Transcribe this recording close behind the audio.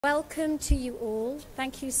Welcome to you all.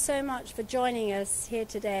 Thank you so much for joining us here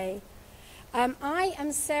today. I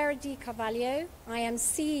am Sarah Di Carvalho. I am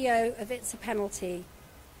CEO of It's a Penalty.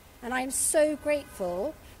 And I am so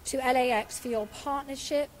grateful to LAX for your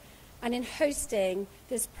partnership and in hosting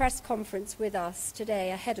this press conference with us today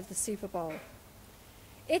ahead of the Super Bowl.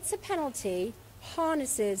 It's a Penalty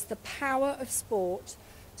harnesses the power of sport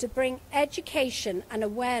to bring education and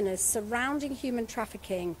awareness surrounding human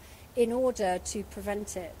trafficking in order to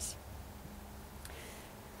prevent it.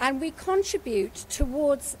 And we contribute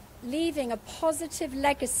towards leaving a positive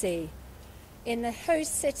legacy in the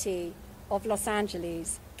host city of Los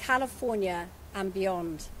Angeles, California, and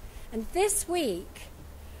beyond. And this week,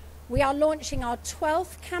 we are launching our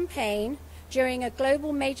 12th campaign during a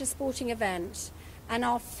global major sporting event and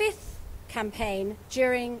our 5th campaign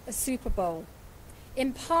during a Super Bowl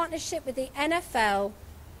in partnership with the NFL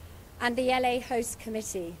and the LA Host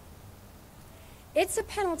Committee. It's a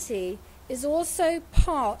Penalty is also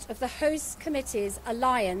part of the Host Committee's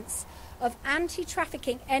alliance of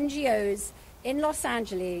anti-trafficking NGOs in Los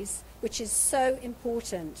Angeles, which is so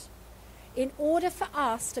important, in order for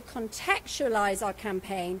us to contextualize our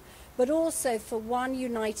campaign, but also for one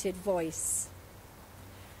united voice.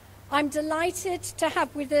 I'm delighted to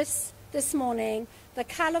have with us this morning the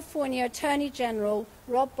California Attorney General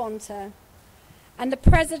Rob Bonta and the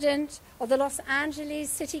President of the Los Angeles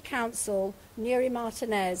City Council, Nury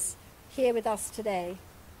Martinez, here with us today.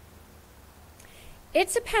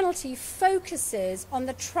 It's a Penalty focuses on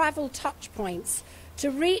the travel touch points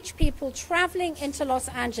to reach people traveling into Los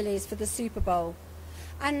Angeles for the Super Bowl.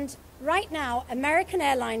 And right now, American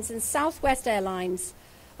Airlines and Southwest Airlines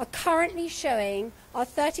are currently showing our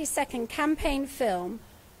 30-second campaign film,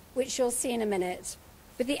 which you'll see in a minute,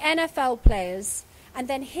 with the NFL players. And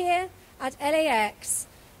then here at LAX,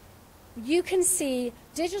 you can see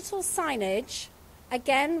digital signage,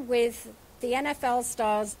 again with the NFL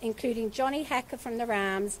stars, including Johnny Hekker from the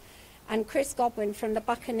Rams and Chris Godwin from the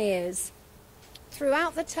Buccaneers,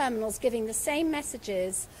 throughout the terminals giving the same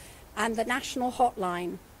messages and the national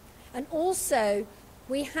hotline. And also,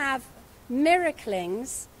 we have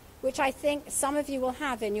miraclings, which I think some of you will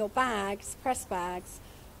have in your bags, press bags,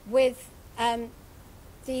 with the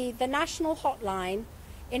national hotline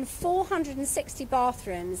in 460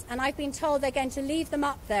 bathrooms, and I've been told they're going to leave them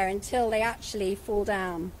up there until they actually fall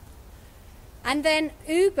down. And then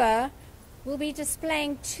Uber will be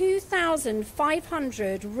displaying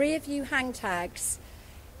 2,500 rear view hang tags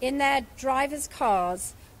in their drivers'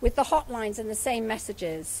 cars with the hotlines and the same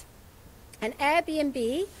messages. And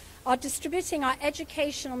Airbnb are distributing our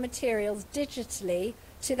educational materials digitally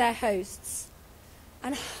to their hosts.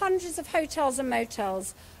 And hundreds of hotels and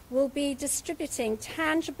motels will be distributing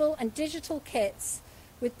tangible and digital kits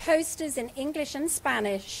with posters in English and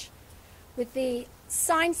Spanish, with the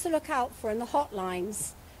signs to look out for in the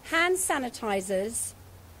hotlines, hand sanitizers,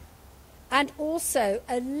 and also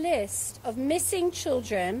a list of missing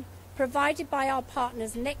children provided by our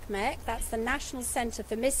partners NCMEC, that's the National Center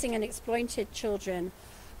for Missing and Exploited Children,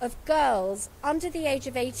 of girls under the age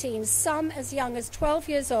of 18, some as young as 12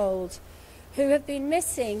 years old, who have been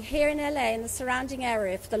missing here in LA and the surrounding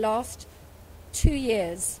area for the last 2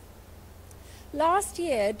 years. Last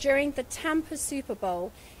year, during the Tampa Super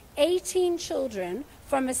Bowl, 18 children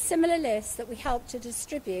from a similar list that we helped to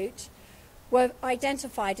distribute were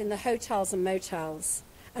identified in the hotels and motels.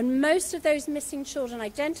 And most of those missing children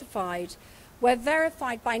identified were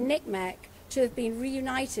verified by NCMEC to have been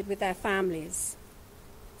reunited with their families.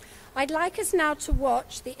 I'd like us now to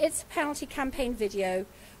watch the It's a Penalty campaign video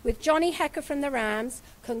with Johnny Hekker from the Rams.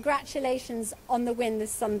 Congratulations on the win this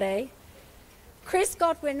Sunday. Chris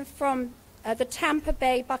Godwin from the Tampa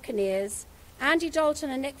Bay Buccaneers, Andy Dalton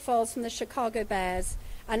and Nick Foles from the Chicago Bears,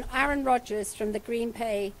 and Aaron Rodgers from the Green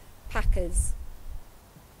Bay Packers.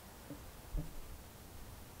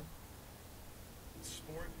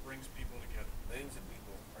 Sport brings people together. Millions of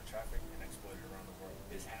people are trafficked and exploited around the world.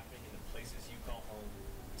 It is happening in the places you call home,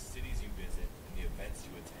 the cities you visit, and the events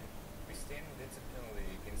you attend. We stand with It's a Penalty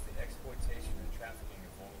against the exploitation and trafficking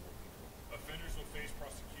of vulnerable people. Offenders will face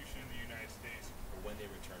prosecution in the United States Or when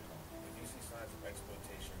they return home. If you see signs of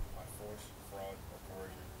exploitation by force, fraud, or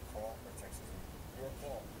coercion, call or text us. Your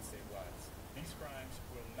call can save lives. these crimes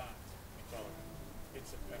will not be tolerated.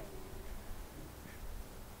 It's a penalty.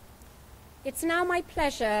 It's now my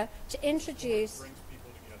pleasure to introduce... Brings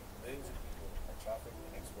people together. Millions of people are trafficked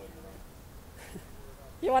and exploited around the world.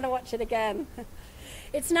 You want to watch it again?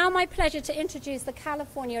 It's now my pleasure to introduce the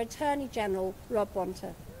California Attorney General, Rob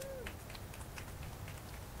Bonta.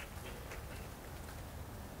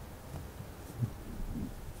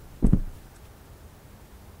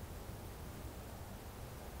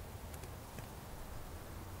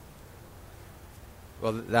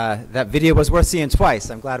 Well, that video was worth seeing twice.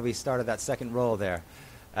 I'm glad we started that second roll there.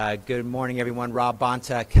 Good morning, everyone. Rob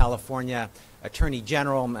Bonta, California Attorney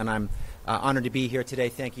General, and I'm honored to be here today.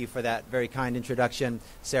 Thank you for that very kind introduction,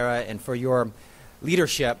 Sarah, and for your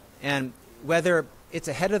leadership. And whether it's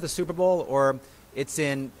ahead of the Super Bowl or it's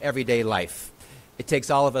in everyday life, it takes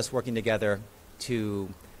all of us working together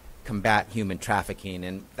to combat human trafficking.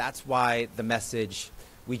 And that's why the message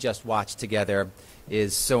we just watched together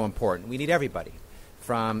is so important. We need everybody,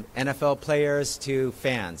 from NFL players to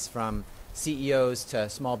fans, from CEOs to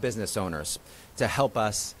small business owners, to help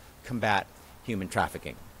us combat human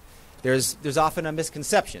trafficking. There's often a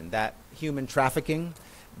misconception that human trafficking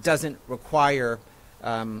doesn't require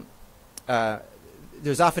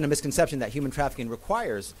there's often a misconception that human trafficking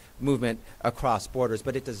requires movement across borders,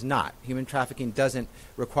 but it does not. Human trafficking doesn't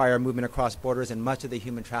require movement across borders, and much of the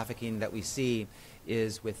human trafficking that we see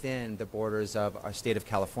is within the borders of our state of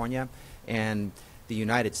California and the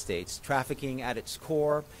United States. Trafficking at its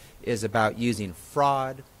core is about using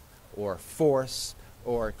fraud or force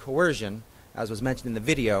or coercion, as was mentioned in the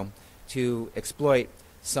video, to exploit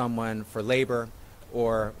someone for labor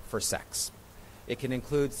or for sex. It can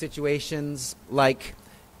include situations like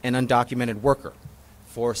an undocumented worker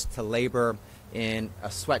forced to labor in a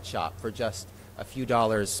sweatshop for just a few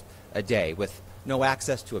dollars a day with no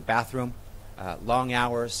access to a bathroom, long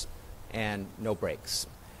hours, and no breaks.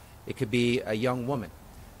 It could be a young woman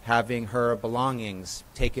having her belongings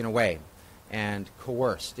taken away and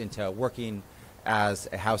coerced into working as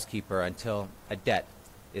a housekeeper until a debt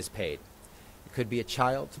is paid. It could be a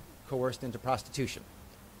child coerced into prostitution.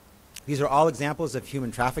 These are all examples of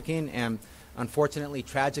human trafficking, and unfortunately,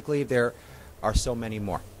 tragically, there are so many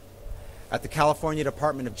more. At the California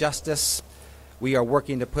Department of Justice, we are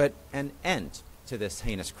working to put an end to this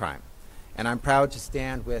heinous crime. And I'm proud to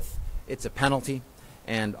stand with It's a Penalty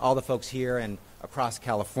and all the folks here and across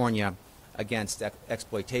California against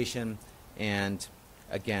exploitation and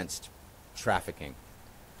against trafficking.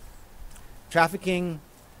 Trafficking,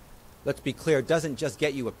 let's be clear, doesn't just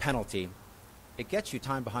get you a penalty. It gets you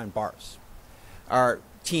time behind bars. Our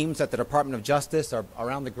teams at the Department of Justice are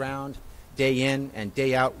around the ground, day in and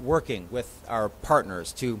day out, working with our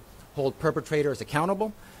partners to hold perpetrators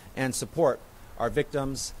accountable and support our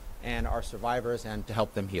victims and our survivors and to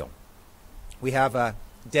help them heal. We have a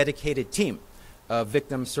dedicated team of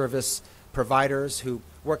victim service providers who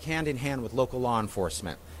work hand in hand with local law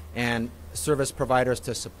enforcement and service providers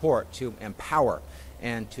to support, to empower,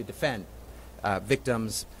 and to defend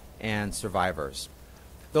victims and survivors.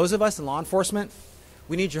 Those of us in law enforcement,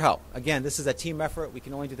 we need your help. Again, this is a team effort. We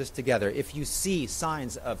can only do this together. If you see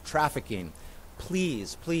signs of trafficking,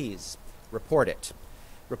 please, please report it.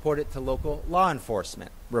 Report it to local law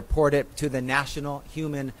enforcement. Report it to the National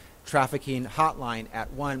Human Trafficking Hotline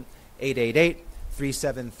at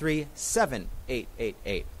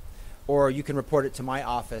 1-888-373-7888. Or you can report it to my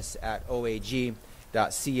office at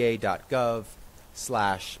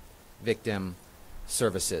oag.ca.gov/victim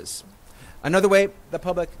services. Another way the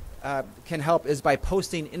public can help is by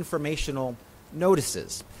posting informational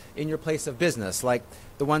notices in your place of business, like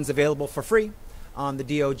the ones available for free on the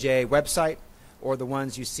DOJ website or the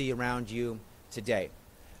ones you see around you today,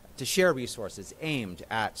 to share resources aimed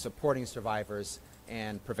at supporting survivors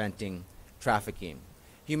and preventing trafficking.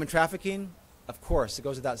 Human trafficking, of course, it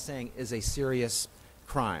goes without saying, is a serious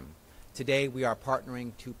crime. Today we are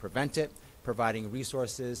partnering to prevent it, providing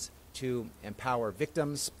resources to empower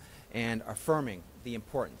victims, and affirming the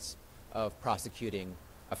importance of prosecuting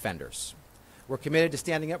offenders. We're committed to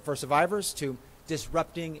standing up for survivors, to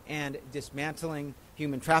disrupting and dismantling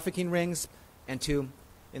human trafficking rings, and to,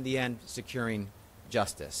 in the end, securing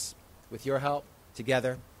justice. With your help,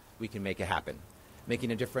 together, we can make it happen.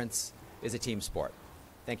 Making a difference is a team sport.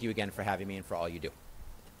 Thank you again for having me and for all you do.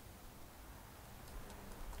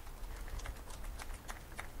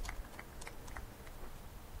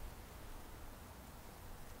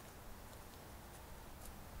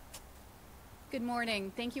 Good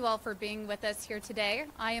morning. Thank you all for being with us here today.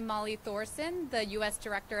 I am Molly Thorson, the U.S.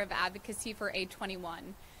 Director of Advocacy for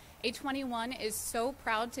A21. A21 is so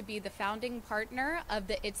proud to be the founding partner of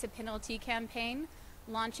the It's a Penalty campaign,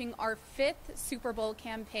 launching our 5th Super Bowl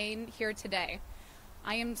campaign here today.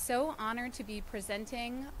 I am so honored to be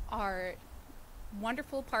presenting our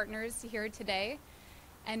wonderful partners here today.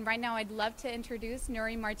 And right now I'd love to introduce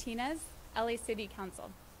Nury Martinez, LA City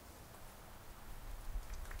Council.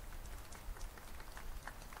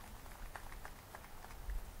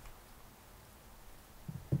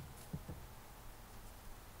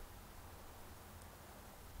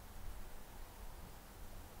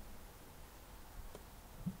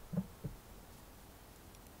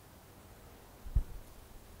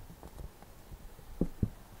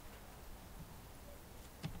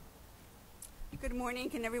 Good morning.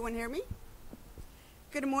 Can everyone hear me?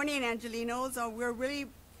 Good morning, Angelinos. We're really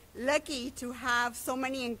lucky to have so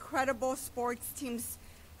many incredible sports teams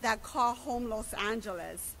that call home Los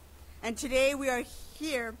Angeles. And today we are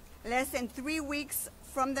here less than 3 weeks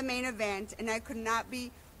from the main event, and I could not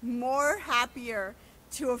be more happier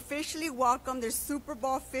to officially welcome the Super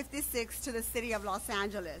Bowl 56 to the city of Los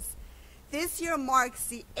Angeles. This year marks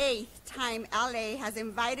the 8th time LA has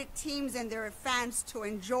invited teams and their fans to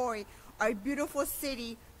enjoy our beautiful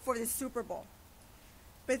city for the Super Bowl.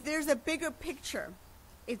 But there's a bigger picture.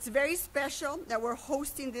 It's very special that we're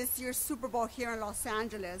hosting this year's Super Bowl here in Los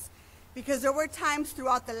Angeles because there were times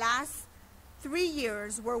throughout the last 3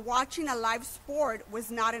 years where watching a live sport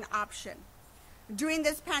was not an option. During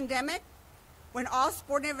this pandemic, when all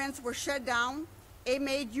sporting events were shut down, it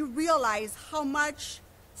made you realize how much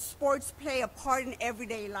sports play a part in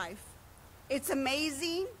everyday life. It's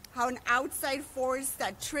amazing how an outside force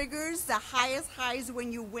that triggers the highest highs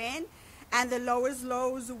when you win and the lowest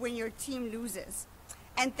lows when your team loses.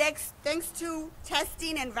 And thanks to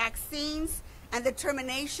testing and vaccines and the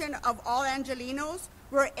determination of all Angelinos,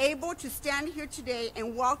 we're able to stand here today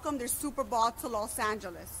and welcome the Super Bowl to Los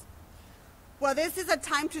Angeles. While this is a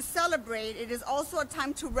time to celebrate, it is also a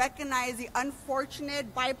time to recognize the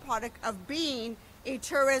unfortunate byproduct of being a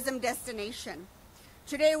tourism destination.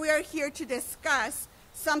 Today we are here to discuss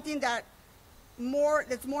something that's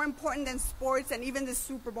more important than sports and even the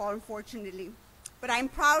Super Bowl, unfortunately. But I'm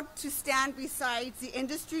proud to stand beside the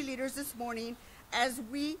industry leaders this morning as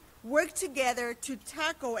we work together to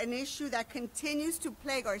tackle an issue that continues to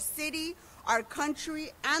plague our city, our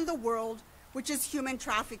country, and the world, which is human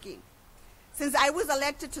trafficking. Since I was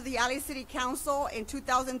elected to the LA City Council in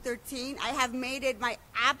 2013, I have made it my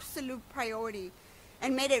absolute priority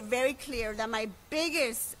and made it very clear that my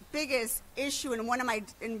biggest issue in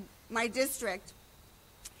my district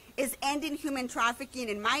is ending human trafficking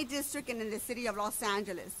in my district and in the city of Los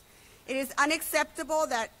Angeles. It is unacceptable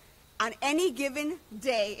that on any given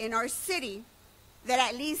day in our city that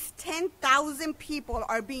at least 10,000 people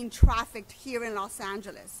are being trafficked here in Los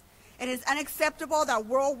Angeles. It is unacceptable that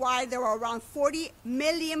worldwide there are around 40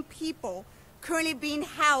 million people currently being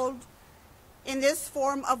held in this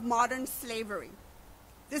form of modern slavery.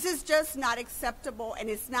 This is just not acceptable, and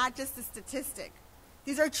it's not just a statistic.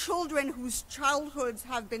 These are children whose childhoods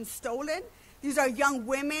have been stolen. These are young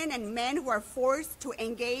women and men who are forced to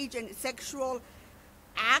engage in sexual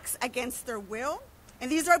acts against their will. And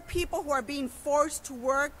these are people who are being forced to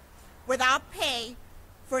work without pay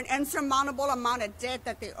for an insurmountable amount of debt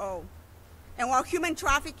that they owe. And while human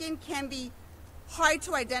trafficking can be hard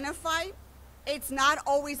to identify, it's not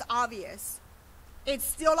always obvious. It's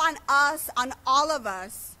still on us, on all of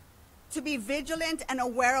us, to be vigilant and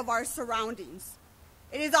aware of our surroundings.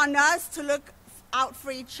 It is on us to look out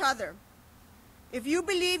for each other. If you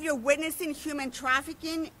believe you're witnessing human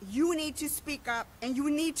trafficking, you need to speak up and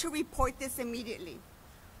you need to report this immediately.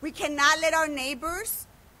 We cannot let our neighbors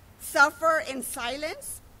suffer in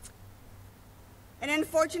silence. An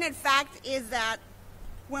unfortunate fact is that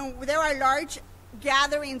when there are large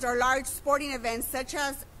gatherings or large sporting events such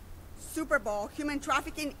as Super Bowl, human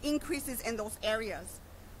trafficking increases in those areas.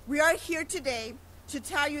 We are here today to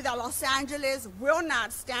tell you that Los Angeles will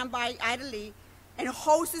not stand by idly and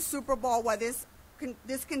host the Super Bowl while this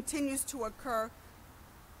continues to occur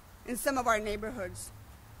in some of our neighborhoods.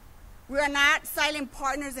 We are not silent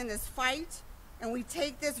partners in this fight, and we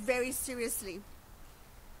take this very seriously.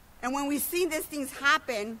 And when we see these things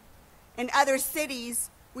happen in other cities,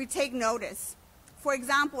 we take notice. For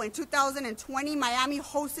example, in 2020, Miami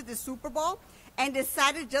hosted the Super Bowl and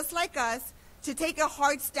decided, just like us, to take a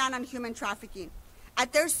hard stand on human trafficking.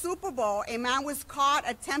 At their Super Bowl, a man was caught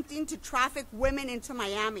attempting to traffic women into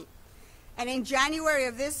Miami. And in January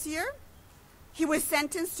of this year, he was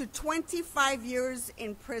sentenced to 25 years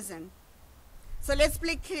in prison. So let's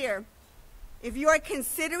be clear. If you are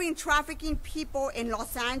considering trafficking people in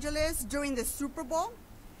Los Angeles during the Super Bowl,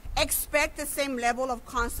 expect the same level of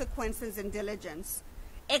consequences and diligence.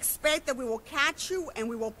 Expect that we will catch you and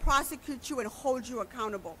we will prosecute you and hold you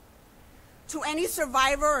accountable. To any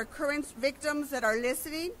survivor or current victims that are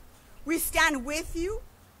listening, we stand with you,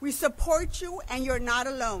 we support you, and you're not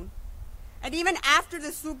alone. And even after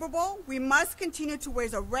the Super Bowl, we must continue to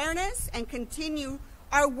raise awareness and continue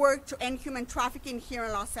our work to end human trafficking here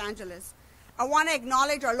in Los Angeles. I want to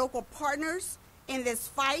acknowledge our local partners in this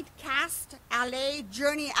fight, CAST, LA,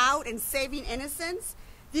 Journey Out, and Saving Innocence.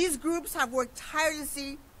 These groups have worked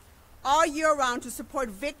tirelessly all year round to support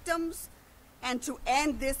victims and to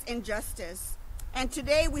end this injustice. And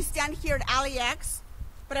today we stand here at LAX,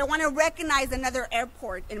 but I want to recognize another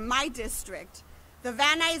airport in my district, the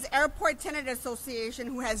Van Nuys Airport Tenant Association,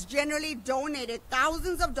 who has generally donated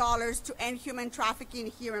thousands of dollars to end human trafficking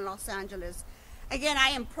here in Los Angeles. Again, I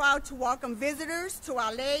am proud to welcome visitors to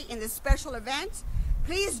LA in this special event.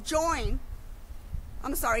 Please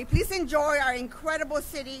enjoy our incredible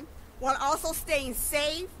city while also staying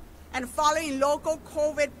safe and following local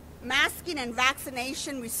COVID masking and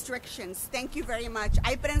vaccination restrictions. Thank you very much.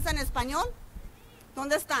 ¿Hay prensa en español?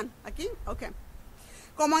 ¿Dónde están? ¿Aquí? Okay.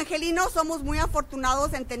 Como angelinos somos muy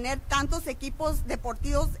afortunados en tener tantos equipos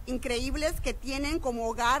deportivos increíbles que tienen como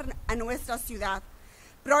hogar a nuestra ciudad.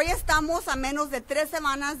 Pero hoy estamos a menos de 3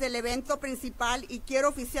 semanas del evento principal y quiero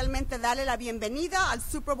oficialmente darle la bienvenida al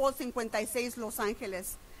Super Bowl 56 Los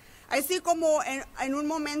Ángeles. Así como en un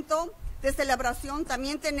momento de celebración,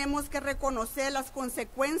 también tenemos que reconocer las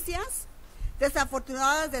consecuencias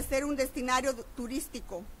desafortunadas de ser un destinario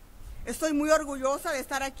turístico. Estoy muy orgullosa de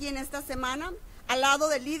estar aquí en esta semana al lado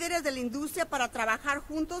de líderes de la industria para trabajar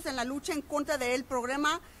juntos en la lucha en contra del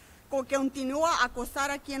problema que continúa a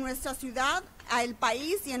acosar aquí en nuestra ciudad, al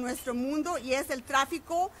país y en nuestro mundo, y es el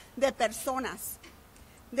tráfico de personas.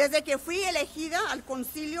 Desde que fui elegida al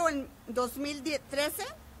concilio en 2013,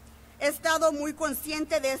 he estado muy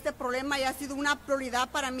consciente de este problema y ha sido una prioridad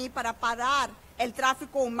para mí para parar el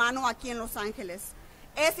tráfico humano aquí en Los Ángeles.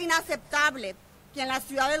 Es inaceptable que en la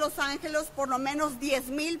ciudad de Los Ángeles por lo menos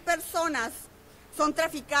 10,000 personas son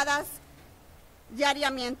traficadas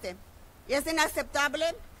diariamente. Y es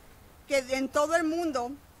inaceptable que en todo el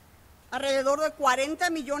mundo alrededor de 40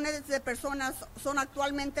 millones de personas son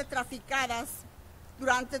actualmente traficadas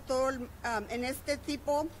durante todo en este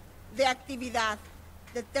tipo de actividad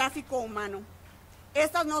de tráfico humano.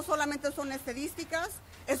 Estas no solamente son estadísticas,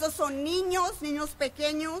 estos son niños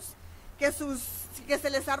pequeños que se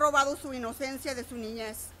les ha robado su inocencia de su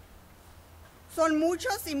niñez. Son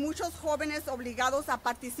muchos y muchos jóvenes obligados a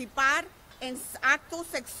participar en actos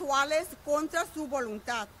sexuales contra su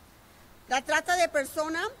voluntad. La trata de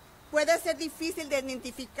personas puede ser difícil de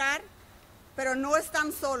identificar, pero no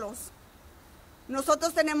están solos.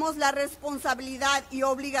 Nosotros tenemos la responsabilidad y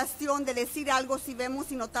obligación de decir algo si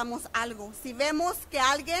vemos y notamos algo. Si vemos que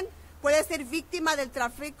alguien puede ser víctima del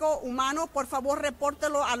tráfico humano, por favor,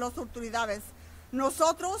 repórtelo a las autoridades.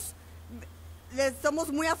 Nosotros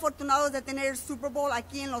somos muy afortunados de tener el Super Bowl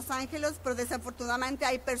aquí en Los Ángeles, pero desafortunadamente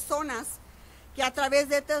hay personas que a través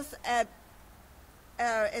de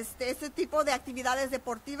este tipo de actividades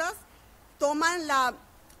deportivas toman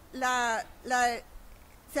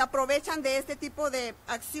se aprovechan de este tipo de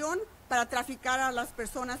acción para traficar a las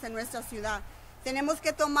personas en nuestra ciudad. Tenemos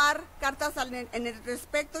que tomar cartas en el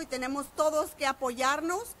respecto y tenemos todos que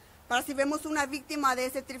apoyarnos para si vemos una víctima de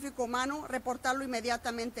ese tráfico humano, reportarlo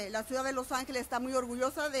inmediatamente. La ciudad de Los Ángeles está muy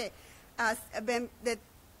orgullosa de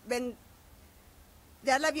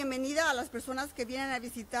dar la bienvenida a las personas que vienen a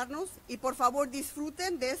visitarnos y por favor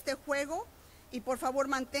disfruten de este juego y por favor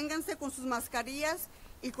manténganse con sus mascarillas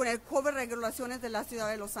y con el COVID regulaciones de la ciudad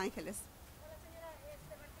de Los Ángeles. Hola señora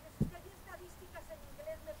Martínez, ¿hay estadísticas en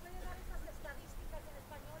inglés? ¿Me puede dar esas estadísticas en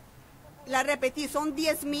español? La repetí, son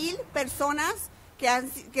 10,000 personas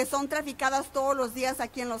que son traficadas todos los días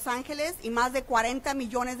aquí en Los Ángeles y más de 40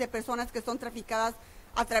 millones de personas que son traficadas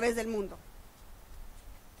a través del mundo.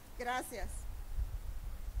 Gracias.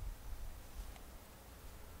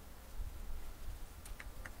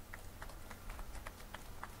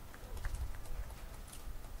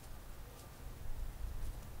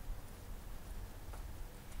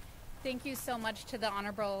 Thank you so much to the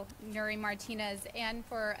Honorable Nury Martinez and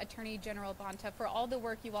for Attorney General Bonta for all the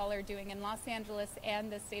work you all are doing in Los Angeles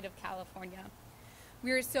and the state of California.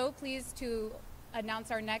 We are so pleased to announce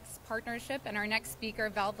our next partnership and our next speaker,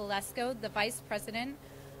 Val Velasco, the Vice President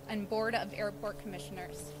and Board of Airport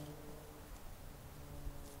Commissioners.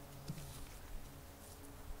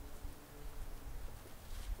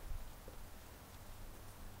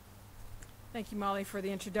 Thank you, Molly, for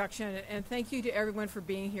the introduction, and thank you to everyone for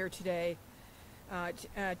being here today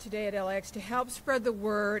today at LAX to help spread the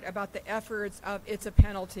word about the efforts of It's a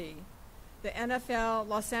Penalty. The NFL,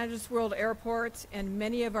 Los Angeles World Airports, and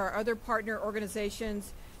many of our other partner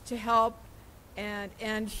organizations to help and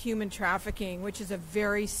end human trafficking, which is a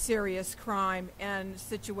very serious crime and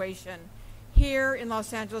situation here in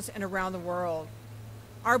Los Angeles and around the world.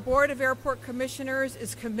 Our Board of Airport Commissioners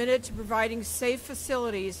is committed to providing safe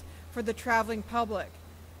facilities for the traveling public,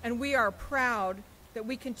 and we are proud that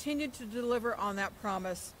we continue to deliver on that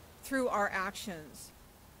promise through our actions.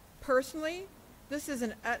 Personally, this is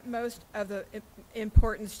an utmost of the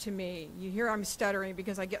importance to me. You hear I'm stuttering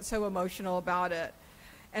because I get so emotional about it,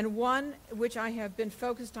 and one which I have been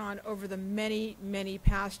focused on over the many, many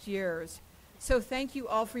past years. So thank you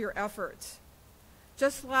all for your efforts.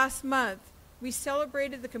 Just last month, we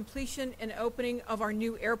celebrated the completion and opening of our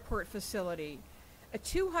new airport facility, a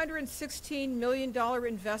 $216 million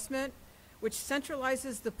investment which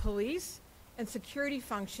centralizes the police and security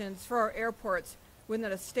functions for our airports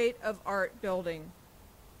within a state-of-the-art building.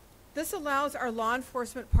 This allows our law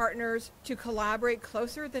enforcement partners to collaborate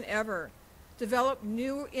closer than ever, develop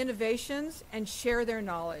new innovations, and share their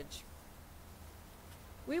knowledge.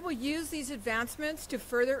 We will use these advancements to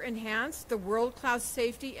further enhance the world-class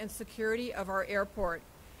safety and security of our airport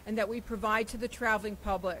and that we provide to the traveling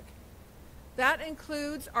public. That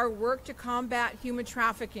includes our work to combat human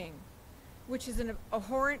trafficking, which is an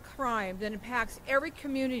abhorrent crime that impacts every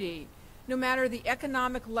community, no matter the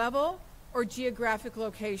economic level or geographic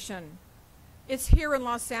location. It's here in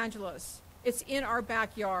Los Angeles. It's in our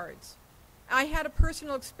backyards. I had a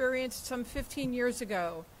personal experience some 15 years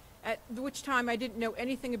ago, at which time I didn't know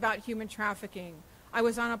anything about human trafficking. I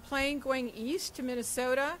was on a plane going east to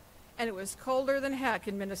Minnesota, and it was colder than heck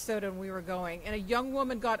in Minnesota when we were going. And a young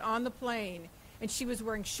woman got on the plane, and she was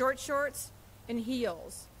wearing short shorts and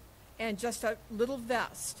heels and just a little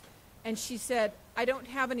vest. And she said, "I don't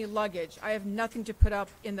have any luggage. I have nothing to put up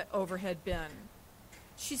in the overhead bin."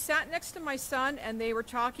 She sat next to my son, and they were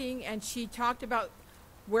talking, and she talked about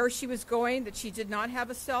where she was going, that she did not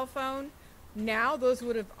have a cell phone. Now, those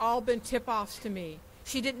would have all been tip-offs to me.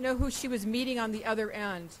 She didn't know who she was meeting on the other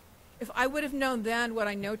end. If I would have known then what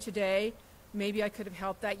I know today, maybe I could have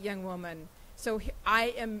helped that young woman. So I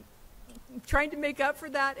am trying to make up for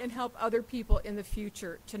that and help other people in the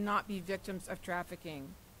future to not be victims of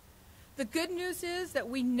trafficking. The good news is that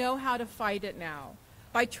we know how to fight it now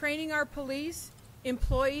by training our police,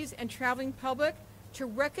 employees, and traveling public to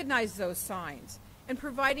recognize those signs and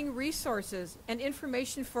providing resources and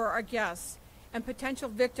information for our guests and potential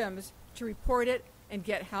victims to report it and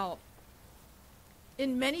get help.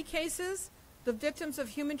 In many cases, the victims of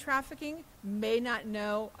human trafficking may not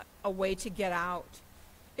know a way to get out.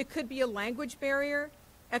 It could be a language barrier,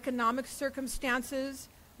 economic circumstances,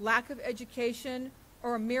 lack of education,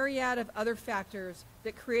 or a myriad of other factors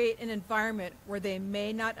that create an environment where they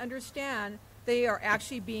may not understand they are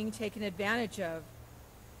actually being taken advantage of.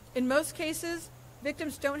 In most cases,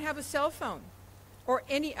 victims don't have a cell phone or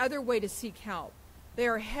any other way to seek help. They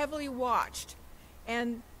are heavily watched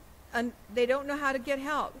and they don't know how to get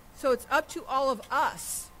help. So it's up to all of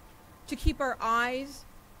us to keep our eyes,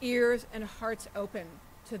 ears, and hearts open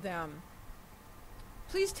to them.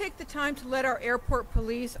 Please take the time to let our airport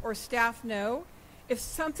police or staff know if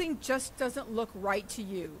something just doesn't look right to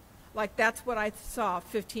you. Like that's what I saw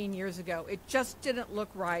 15 years ago. It just didn't look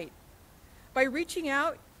right. By reaching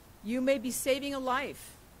out, you may be saving a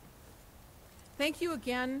life. Thank you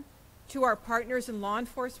again to our partners in law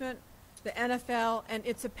enforcement, the NFL, and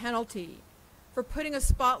It's a Penalty for putting a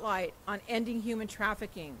spotlight on ending human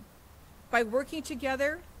trafficking. By working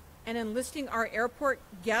together and enlisting our airport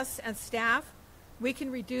guests and staff, we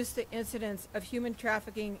can reduce the incidence of human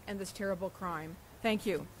trafficking and this terrible crime. Thank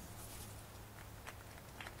you.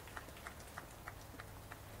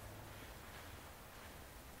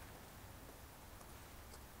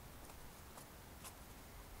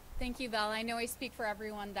 Thank you, Val. I know I speak for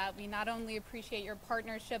everyone that we not only appreciate your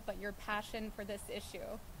partnership, but your passion for this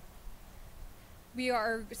issue. We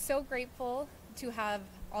are so grateful to have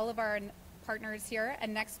all of our partners here,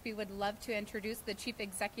 and next we would love to introduce the Chief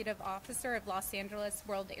Executive Officer of Los Angeles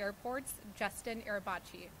World Airports, Justin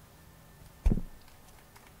Irabachi.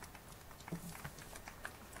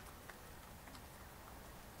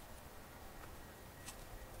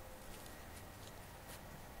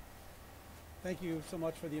 Thank you so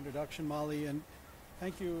much for the introduction, Molly, and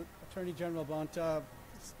thank you, Attorney General Bonta,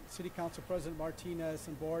 City Council President Martinez,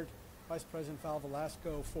 and Board Vice President Val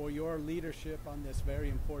Velasco for your leadership on this very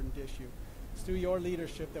important issue. It's through your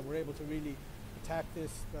leadership that we're able to really attack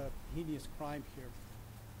this heinous crime here.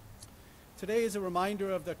 Today is a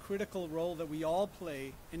reminder of the critical role that we all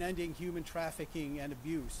play in ending human trafficking and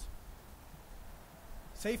abuse.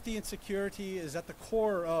 Safety and security is at the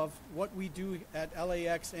core of what we do at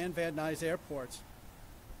LAX and Van Nuys airports,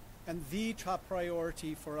 and the top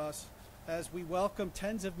priority for us as we welcome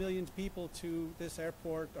tens of millions of people to this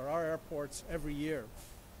airport or our airports every year.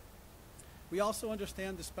 We also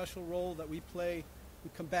understand the special role that we play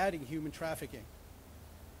in combating human trafficking.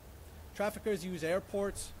 Traffickers use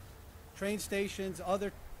airports, train stations,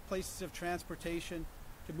 other places of transportation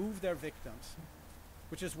to move their victims,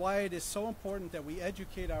 which is why it is so important that we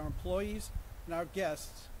educate our employees and our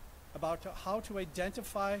guests about how to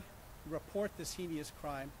identify and report this heinous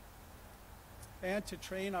crime and to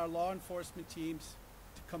train our law enforcement teams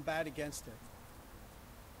to combat against it.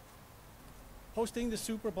 Hosting the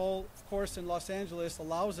Super Bowl, of course, in Los Angeles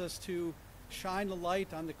allows us to shine a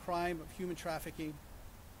light on the crime of human trafficking.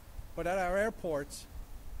 But at our airports,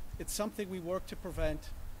 it's something we work to prevent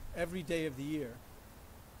every day of the year.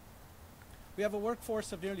 We have a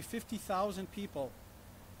workforce of nearly 50,000 people,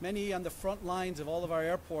 many on the front lines of all of our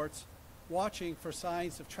airports, watching for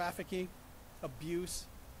signs of trafficking, abuse,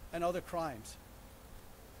 and other crimes.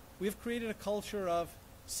 We have created a culture of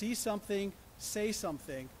see something, say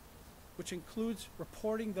something, which includes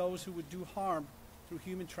reporting those who would do harm through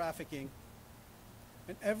human trafficking.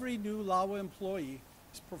 And every new LAWA employee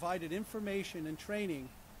is provided information and training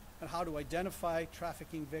on how to identify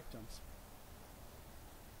trafficking victims.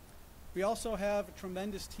 We also have a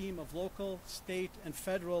tremendous team of local, state, and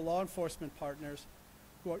federal law enforcement partners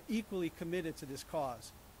who are equally committed to this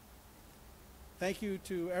cause. Thank you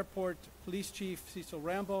to Airport Police Chief Cecil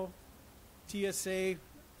Rambo, TSA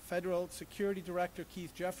Federal Security Director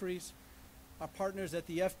Keith Jeffries, our partners at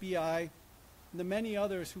the FBI, and the many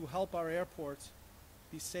others who help our airports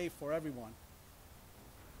be safe for everyone.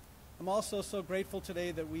 I'm also so grateful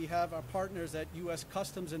today that we have our partners at U.S.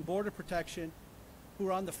 Customs and Border Protection who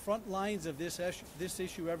are on the front lines of this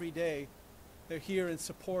issue every day. They're here in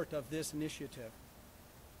support of this initiative.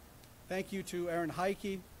 Thank you to Aaron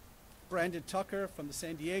Heike, Brandon Tucker from the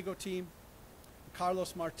San Diego team,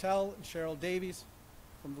 Carlos Martel and Cheryl Davies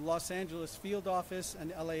from the Los Angeles field office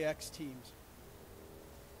and LAX teams.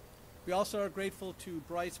 We also are grateful to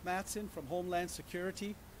Bryce Matson from Homeland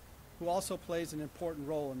Security, who also plays an important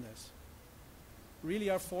role in this. Really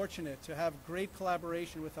are fortunate to have great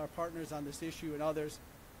collaboration with our partners on this issue and others.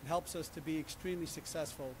 It helps us to be extremely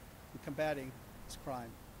successful in combating this crime.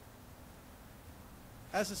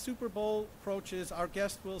 As the Super Bowl approaches, our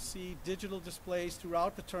guests will see digital displays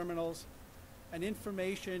throughout the terminals and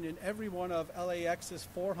information in every one of LAX's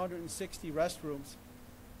 460 restrooms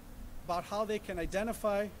about how they can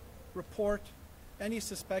identify, report any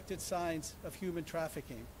suspected signs of human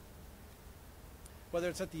trafficking. Whether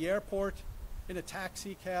it's at the airport, in a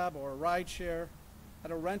taxi cab or a ride share,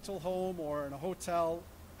 at a rental home or in a hotel,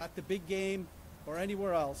 at the big game or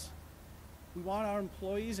anywhere else, we want our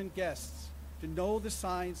employees and guests to know the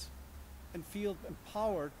signs and feel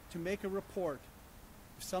empowered to make a report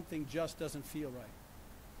if something just doesn't feel right.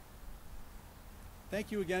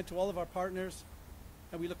 Thank you again to all of our partners,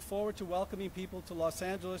 and we look forward to welcoming people to Los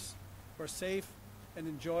Angeles for a safe and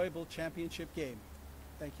enjoyable championship game.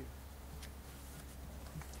 Thank you.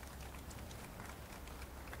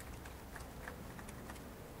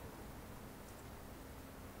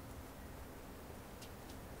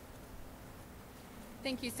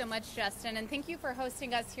 Thank you so much, Justin, and thank you for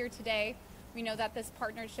hosting us here today. We know that this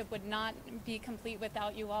partnership would not be complete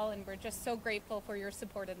without you all, and we're just so grateful for your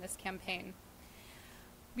support in this campaign.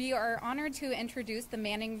 We are honored to introduce the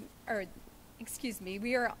managing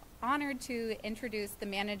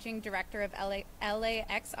director of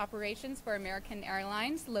LAX operations for American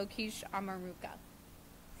Airlines, Lokesh Amaruka.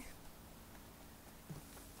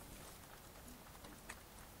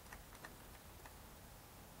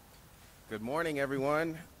 Good morning,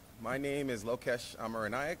 everyone. My name is Lokesh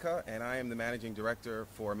Amaruka, and I am the Managing Director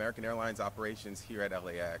for American Airlines Operations here at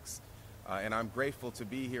LAX. And I'm grateful to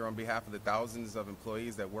be here on behalf of the thousands of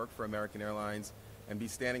employees that work for American Airlines and be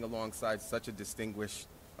standing alongside such a distinguished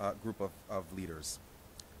group of leaders.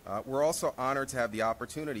 We're also honored to have the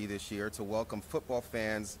opportunity this year to welcome football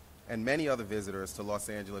fans and many other visitors to Los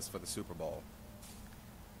Angeles for the Super Bowl.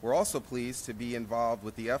 We're also pleased to be involved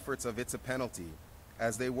with the efforts of It's a Penalty,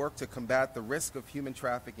 as they work to combat the risk of human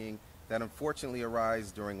trafficking that unfortunately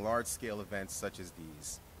arise during large-scale events such as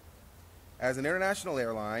these. As an international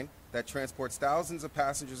airline that transports thousands of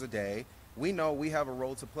passengers a day, we know we have a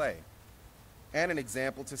role to play and an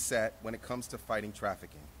example to set when it comes to fighting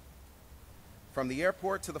trafficking. From the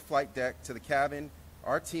airport to the flight deck to the cabin,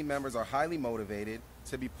 our team members are highly motivated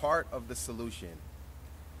to be part of the solution.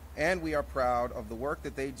 And we are proud of the work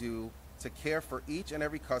that they do to care for each and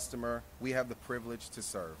every customer we have the privilege to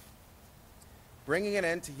serve. Bringing an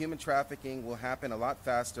end to human trafficking will happen a lot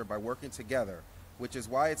faster by working together, which is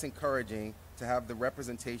why it's encouraging to have the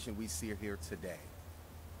representation we see here today.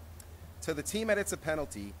 To the team at It's a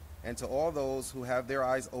Penalty, and to all those who have their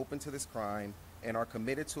eyes open to this crime and are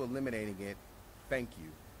committed to eliminating it, thank you.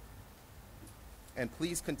 And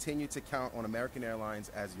please continue to count on American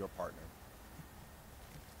Airlines as your partner.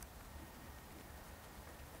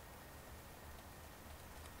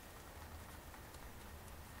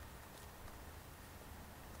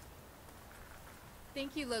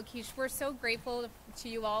 Thank you, Lokesh. We're so grateful to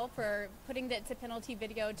you all for putting the It's a Penalty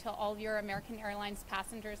video to all your American Airlines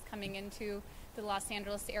passengers coming into the Los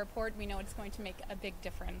Angeles airport. We know it's going to make a big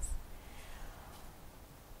difference.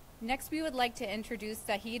 Next, we would like to introduce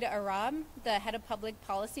Zahid Arab, the Head of Public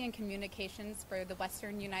Policy and Communications for the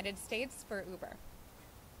Western United States for Uber.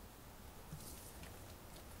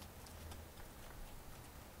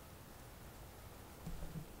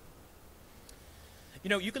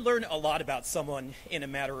 You know, you can learn a lot about someone in a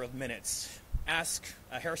matter of minutes. Ask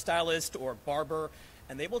a hairstylist or barber,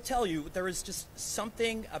 and they will tell you there is just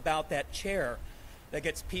something about that chair that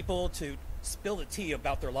gets people to spill the tea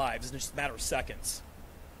about their lives in just a matter of seconds.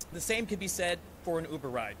 The same can be said for an Uber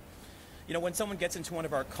ride. You know, when someone gets into one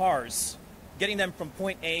of our cars, getting them from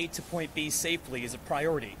point A to point B safely is a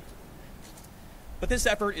priority. But this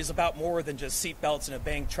effort is about more than just seatbelts and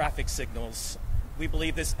obeying traffic signals. We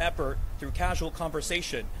believe this effort, through casual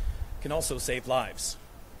conversation, can also save lives.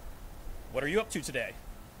 What are you up to today?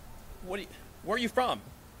 Where are you from?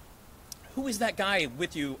 Who is that guy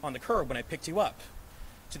with you on the curb when I picked you up?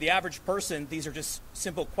 To the average person, these are just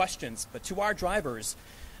simple questions, but to our drivers,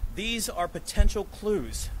 these are potential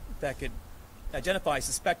clues that could identify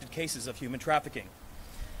suspected cases of human trafficking.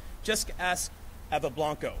 Just ask Eva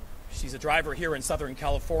Blanco. She's a driver here in Southern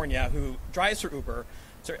California who drives for Uber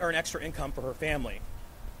to earn extra income for her family.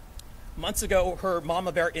 Months ago, her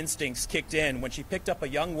mama bear instincts kicked in when she picked up a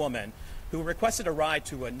young woman who requested a ride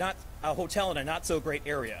to a hotel in a not-so-great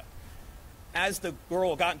area. As the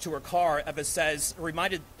girl got into her car, Eva says,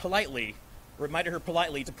 reminded her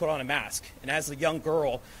politely to put on a mask. And as the young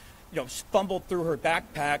girl, fumbled through her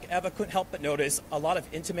backpack, Eva couldn't help but notice a lot of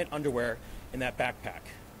intimate underwear in that backpack.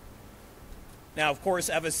 Now, of course,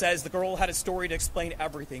 Eva says the girl had a story to explain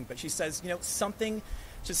everything, but she says, something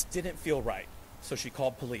just didn't feel right, so she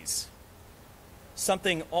called police.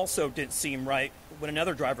 Something also didn't seem right when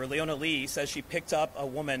another driver, Leona Lee, says she picked up a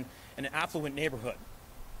woman in an affluent neighborhood.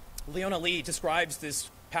 Leona Lee describes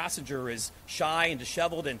this passenger as shy and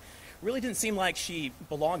disheveled and really didn't seem like she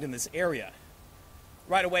belonged in this area.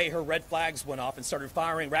 Right away, her red flags went off and started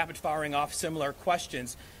rapid firing off similar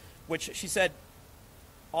questions, which she said,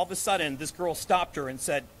 all of a sudden, this girl stopped her and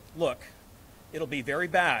said, look, it'll be very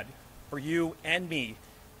bad for you and me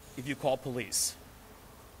if you call police.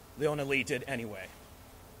 Leona Lee did anyway.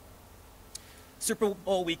 Super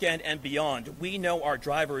Bowl weekend and beyond, we know our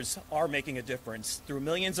drivers are making a difference. Through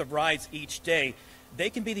millions of rides each day, they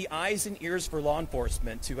can be the eyes and ears for law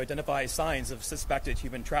enforcement to identify signs of suspected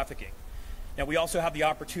human trafficking. Now, we also have the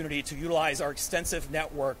opportunity to utilize our extensive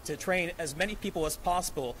network to train as many people as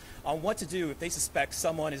possible on what to do if they suspect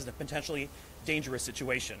someone is in a potentially dangerous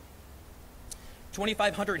situation.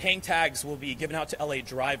 2,500 hang tags will be given out to LA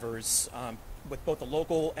drivers with both the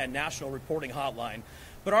local and national reporting hotline.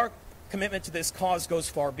 But our commitment to this cause goes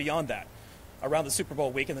far beyond that. Around the Super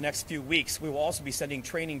Bowl week in the next few weeks, we will also be sending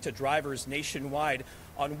training to drivers nationwide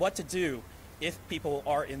on what to do if people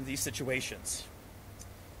are in these situations.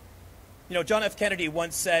 John F. Kennedy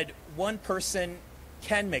once said, one person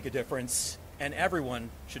can make a difference, and everyone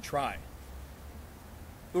should try.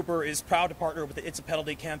 Uber is proud to partner with the It's a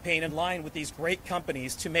Penalty campaign in line with these great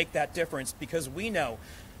companies to make that difference because we know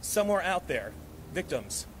somewhere out there,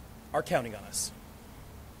 victims are counting on us.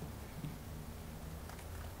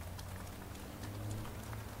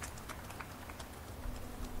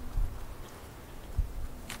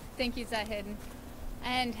 Thank you, Zahid.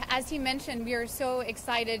 And as he mentioned, we are so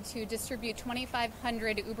excited to distribute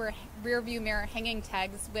 2,500 Uber rearview mirror hanging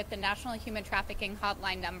tags with the National Human Trafficking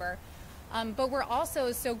Hotline number. But we're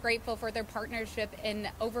also so grateful for their partnership in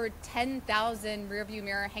over 10,000 rearview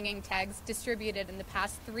mirror hanging tags distributed in the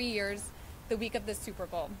past 3 years, the week of the Super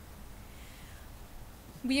Bowl.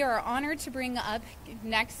 We are honored to bring up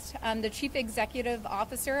next the Chief Executive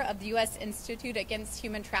Officer of the U.S. Institute Against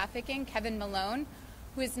Human Trafficking, Kevin Malone,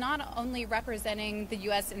 who is not only representing the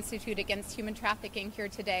U.S. Institute Against Human Trafficking here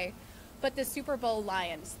today, but the Super Bowl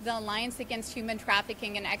Alliance, the Alliance Against Human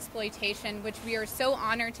Trafficking and Exploitation, which we are so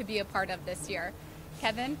honored to be a part of this year.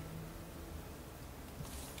 Kevin?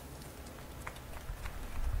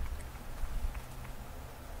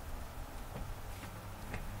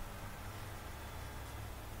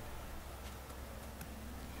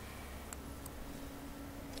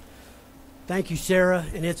 Thank you, Sarah,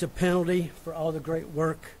 and It's a Penalty for all the great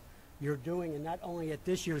work you're doing, and not only at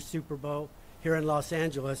this year's Super Bowl here in Los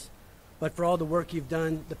Angeles, but for all the work you've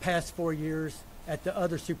done the past 4 years at the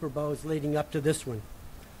other Super Bowls leading up to this one.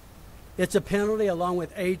 It's a Penalty, along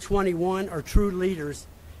with A21, are true leaders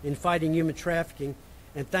in fighting human trafficking,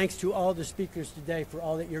 and thanks to all the speakers today for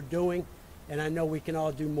all that you're doing, and I know we can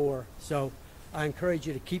all do more. So I encourage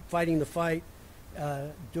you to keep fighting the fight,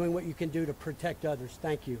 doing what you can do to protect others.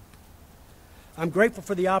 Thank you. I'm grateful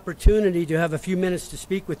for the opportunity to have a few minutes to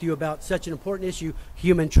speak with you about such an important issue,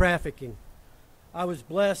 human trafficking. I was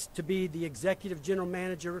blessed to be the Executive General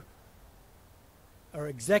Manager or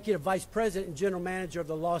Executive Vice President and General Manager of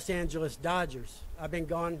the Los Angeles Dodgers. I've been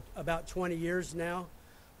gone about 20 years now,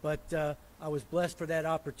 but I was blessed for that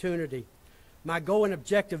opportunity. My goal and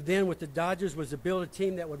objective then with the Dodgers was to build a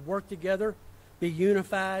team that would work together, be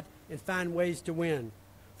unified, and find ways to win.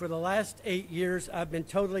 For the last 8 years, I've been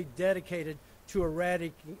totally dedicated to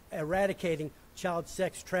eradicating child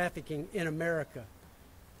sex trafficking in America.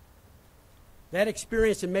 That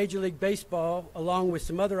experience in Major League Baseball, along with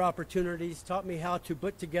some other opportunities, taught me how to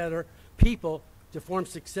put together people to form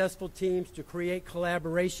successful teams, to create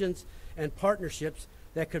collaborations and partnerships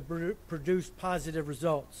that could produce positive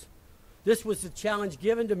results. This was the challenge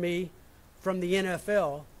given to me from the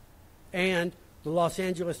NFL and the Los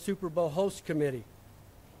Angeles Super Bowl Host Committee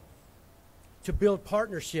to build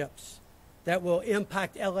partnerships that will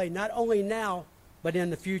impact LA not only now, but in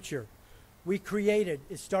the future. We created,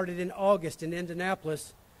 it started in August in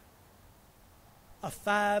Indianapolis,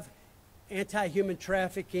 5 anti-human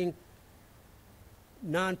trafficking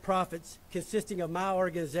nonprofits consisting of my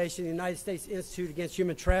organization, the United States Institute Against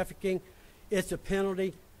Human Trafficking, It's a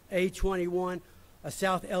Penalty, A21, a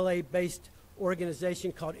South LA-based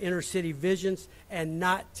organization called Inner City Visions, and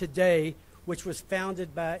Not Today, which was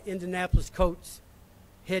founded by Indianapolis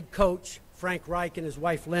head coach Frank Reich and his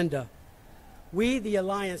wife Linda. We, the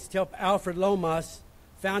Alliance, to help Alfred Lomas,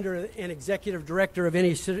 founder and executive director of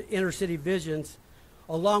Inner City Visions,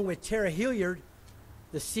 along with Tara Hilliard,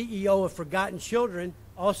 the CEO of Forgotten Children,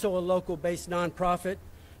 also a local-based nonprofit,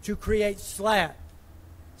 to create SLAT,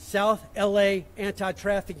 South LA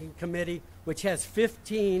Anti-Trafficking Committee, which has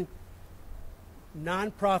 15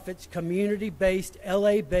 nonprofits, community-based,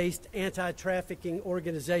 LA-based anti-trafficking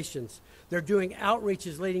organizations. They're doing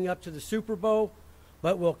outreaches leading up to the Super Bowl,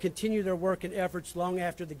 but will continue their work and efforts long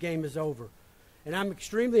after the game is over. And I'm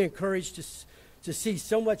extremely encouraged to see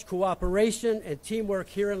so much cooperation and teamwork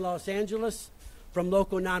here in Los Angeles from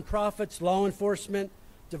local nonprofits, law enforcement,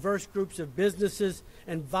 diverse groups of businesses,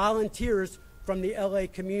 and volunteers from the LA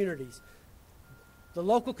communities. The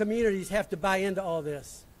local communities have to buy into all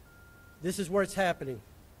this. This is where it's happening.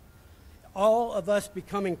 All of us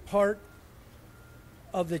becoming part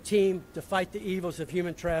of the team to fight the evils of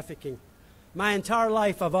human trafficking. My entire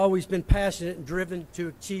life, I've always been passionate and driven to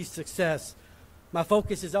achieve success. My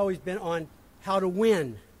focus has always been on how to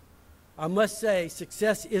win. I must say,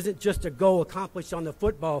 success isn't just a goal accomplished on the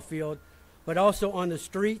football field, but also on the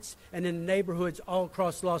streets and in the neighborhoods all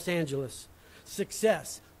across Los Angeles.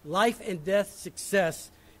 Success, life and death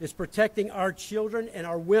success, is protecting our children and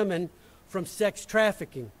our women from sex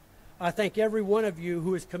trafficking. I thank every one of you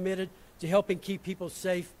who is committed to helping keep people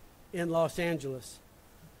safe in Los Angeles.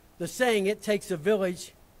 The saying, "It takes a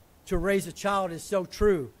village to raise a child," is so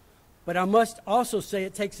true. But I must also say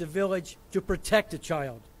it takes a village to protect a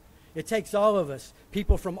child. It takes all of us,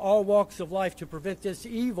 people from all walks of life, to prevent this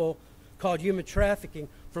evil called human trafficking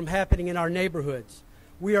from happening in our neighborhoods.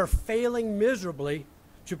 We are failing miserably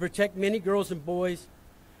to protect many girls and boys,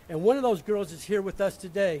 and one of those girls is here with us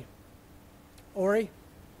today. Ori.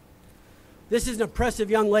 This is an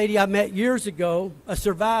impressive young lady I met years ago, a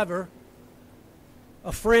survivor,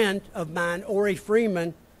 a friend of mine, Ori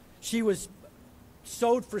Freeman. She was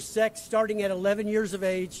sold for sex starting at 11 years of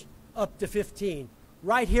age up to 15,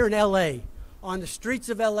 right here in LA, on the streets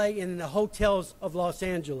of LA and in the hotels of Los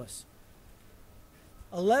Angeles.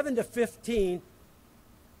 11 to 15,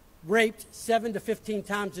 raped 7 to 15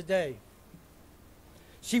 times a day.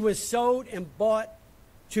 She was sold and bought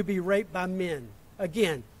to be raped by men.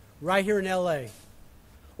 Again, right here in LA.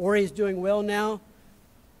 Ori is doing well now.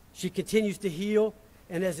 She continues to heal,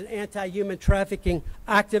 and as an anti-human trafficking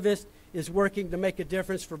activist, is working to make a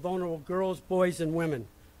difference for vulnerable girls, boys, and women.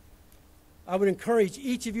 I would encourage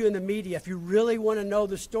each of you in the media, if you really want to know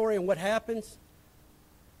the story and what happens,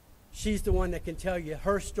 she's the one that can tell you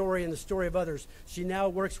her story and the story of others. She now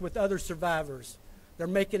works with other survivors. They're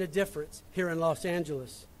making a difference here in Los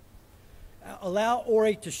Angeles. Allow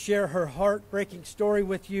Ori to share her heartbreaking story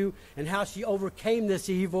with you and how she overcame this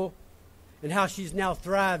evil and how she's now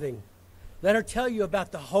thriving. Let her tell you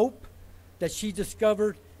about the hope that she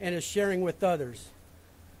discovered and is sharing with others.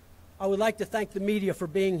 I would like to thank the media for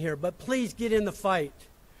being here, but please get in the fight.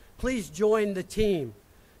 Please join the team.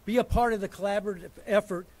 Be a part of the collaborative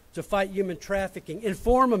effort to fight human trafficking.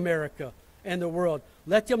 Inform America and the world.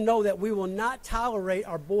 Let them know that we will not tolerate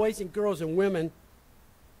our boys and girls and women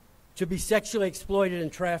to be sexually exploited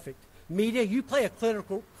and trafficked. Media, you play a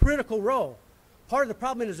critical role. Part of the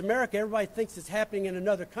problem is America, everybody thinks it's happening in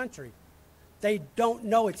another country. They don't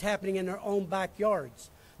know it's happening in their own backyards,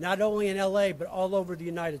 not only in LA, but all over the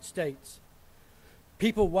United States.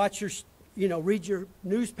 People watch read your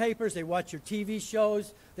newspapers, they watch your TV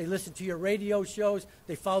shows, they listen to your radio shows,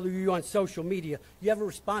 they follow you on social media. You have a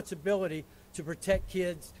responsibility to protect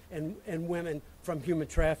kids and women from human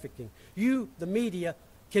trafficking. You, the media,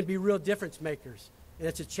 can be real difference makers, and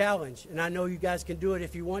it's a challenge, and I know you guys can do it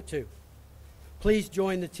if you want to. Please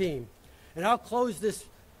join the team. And I'll close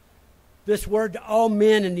this word to all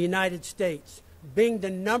men in the United States. Being the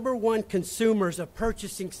 #1 consumers of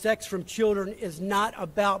purchasing sex from children is not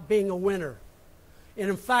about being a winner. And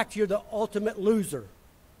in fact, you're the ultimate loser.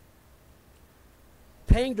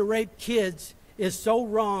 Paying to rape kids is so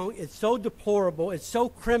wrong, it's so deplorable, it's so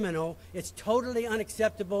criminal, it's totally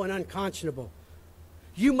unacceptable and unconscionable.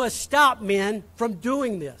 You must stop men from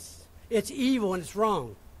doing this. It's evil and it's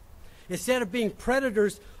wrong. Instead of being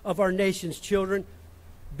predators of our nation's children,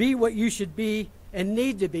 be what you should be and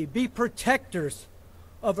need to be. Be protectors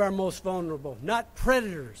of our most vulnerable, not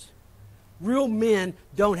predators. Real men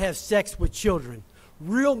don't have sex with children.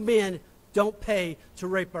 Real men don't pay to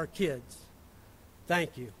rape our kids.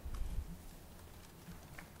 Thank you.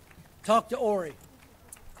 Talk to Ori.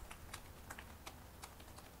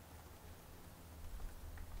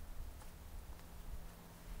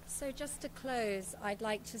 So just to close, I'd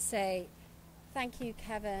like to say thank you,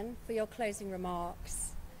 Kevin, for your closing remarks.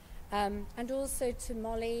 And also to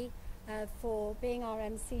Molly for being our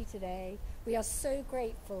MC today. We are so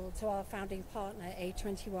grateful to our founding partner,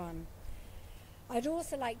 A21. I'd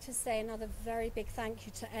also like to say another very big thank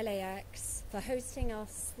you to LAX for hosting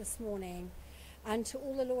us this morning, and to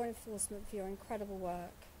all the law enforcement for your incredible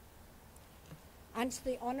work. And to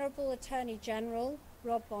the Honorable Attorney General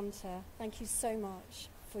Rob Bonta, thank you so much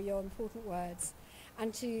for your important words.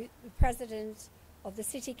 And to the President of the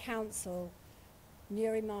City Council,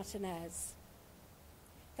 Nury Martinez,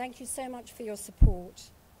 thank you so much for your support.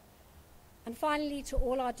 And finally, to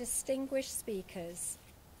all our distinguished speakers,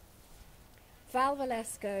 Val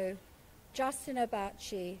Valesco, Justin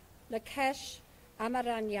Obachi, Lakesh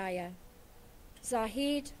Amaranyaya,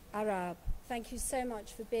 Zahid Arab, thank you so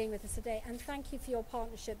much for being with us today, and thank you for your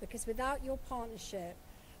partnership, because without your partnership,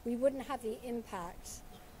 we wouldn't have the impact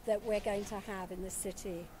that we're going to have in this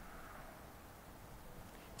city.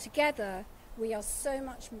 Together, we are so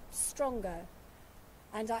much stronger,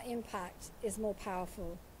 and our impact is more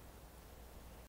powerful.